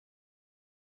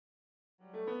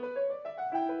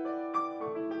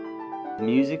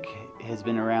Music has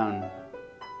been around,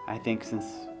 I think,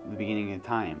 since the beginning of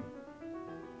time.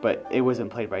 But it wasn't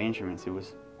played by instruments, it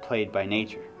was played by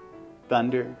nature.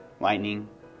 Thunder, lightning,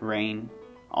 rain,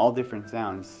 all different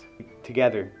sounds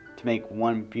together to make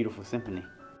one beautiful symphony.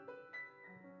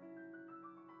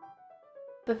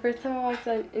 The first time I walked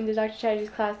into Dr. Chatterjee's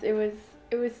class, it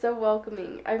was so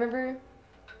welcoming. I remember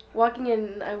walking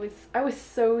in and I was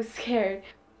so scared.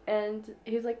 And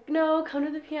he was like, "No, come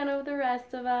to the piano with the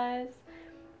rest of us."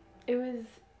 It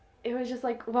was just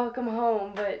like welcome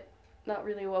home, but not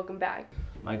really welcome back.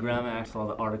 My grandma saw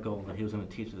the article that he was going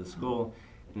to teach at the school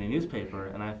in the newspaper,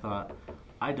 and I thought,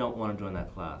 I don't want to join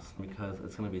that class because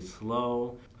it's going to be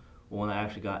slow. When I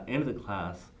actually got into the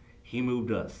class, he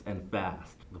moved us, and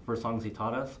fast. The first songs he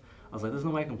taught us, I was like, there's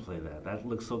no way I can play that. That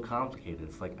looks so complicated.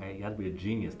 It's like you had to be a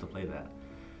genius to play that.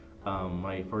 When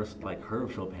I first heard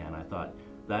of Chopin, I thought,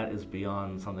 that is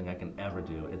beyond something I can ever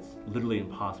do. It's literally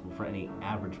impossible for any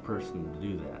average person to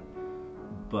do that.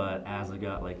 But as I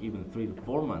got even 3 to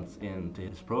 4 months into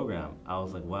his program, I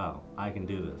was like, wow, I can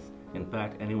do this. In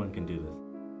fact, anyone can do this.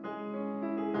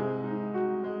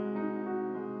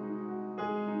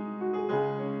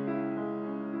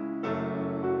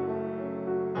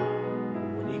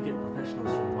 When you get professionals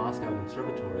from Moscow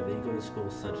Conservatory, they go to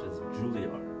schools such as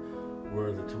Juilliard,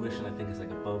 where the tuition I think is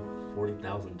above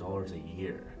 $40,000 a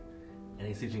year, and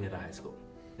he's teaching at a high school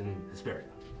in Hesperia.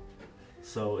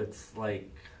 So it's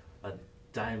like a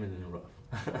diamond in the rough.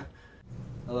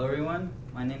 Hello everyone,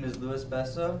 my name is Luis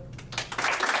Besso.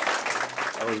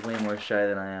 I was way more shy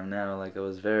than I am now. I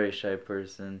was a very shy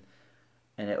person,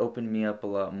 and it opened me up a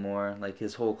lot more,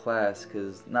 his whole class,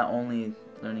 because not only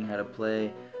learning how to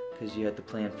play, because you have to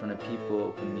play in front of people,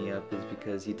 opened me up, is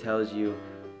because he tells you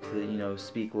to,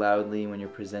 speak loudly when you're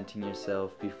presenting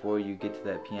yourself before you get to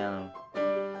that piano.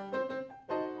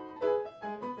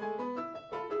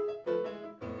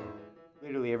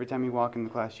 Literally, every time you walk in the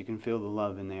class, you can feel the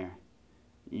love in there.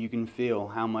 You can feel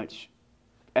how much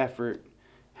effort,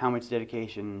 how much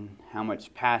dedication, how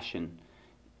much passion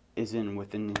is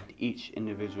within each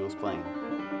individual's playing.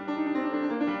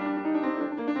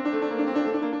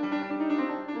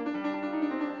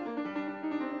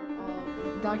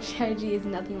 Dr. Chatterjee is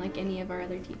nothing like any of our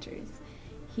other teachers.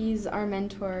 He's our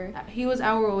mentor. He was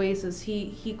our oasis.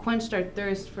 He quenched our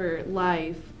thirst for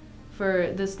life,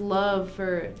 for this love,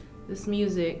 for this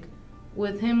music.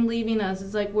 With him leaving us,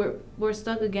 it's like we're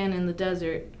stuck again in the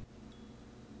desert.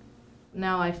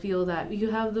 Now I feel that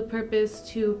you have the purpose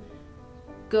to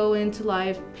go into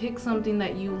life, pick something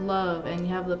that you love and you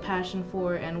have the passion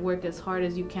for, and work as hard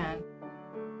as you can.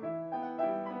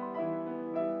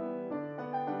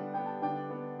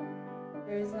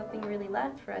 There's nothing really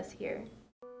left for us here.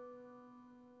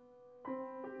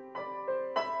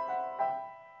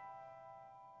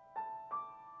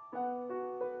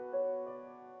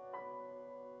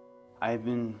 I've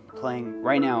been playing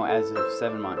right now as of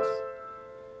 7 months.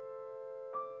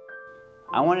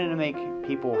 I wanted to make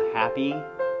people happy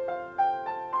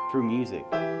through music.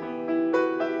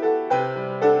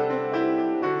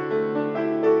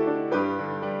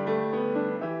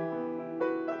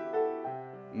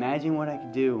 Imagine what I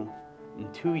could do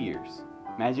in 2 years.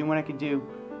 Imagine what I could do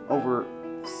over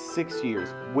 6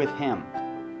 years with him.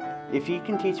 If he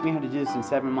can teach me how to do this in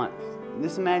 7 months,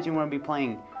 just imagine what I'll be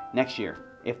playing next year,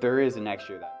 if there is a next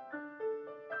year.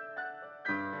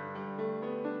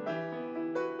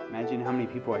 Imagine how many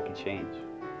people I could change.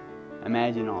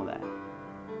 Imagine all that.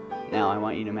 Now I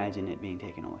want you to imagine it being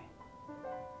taken away.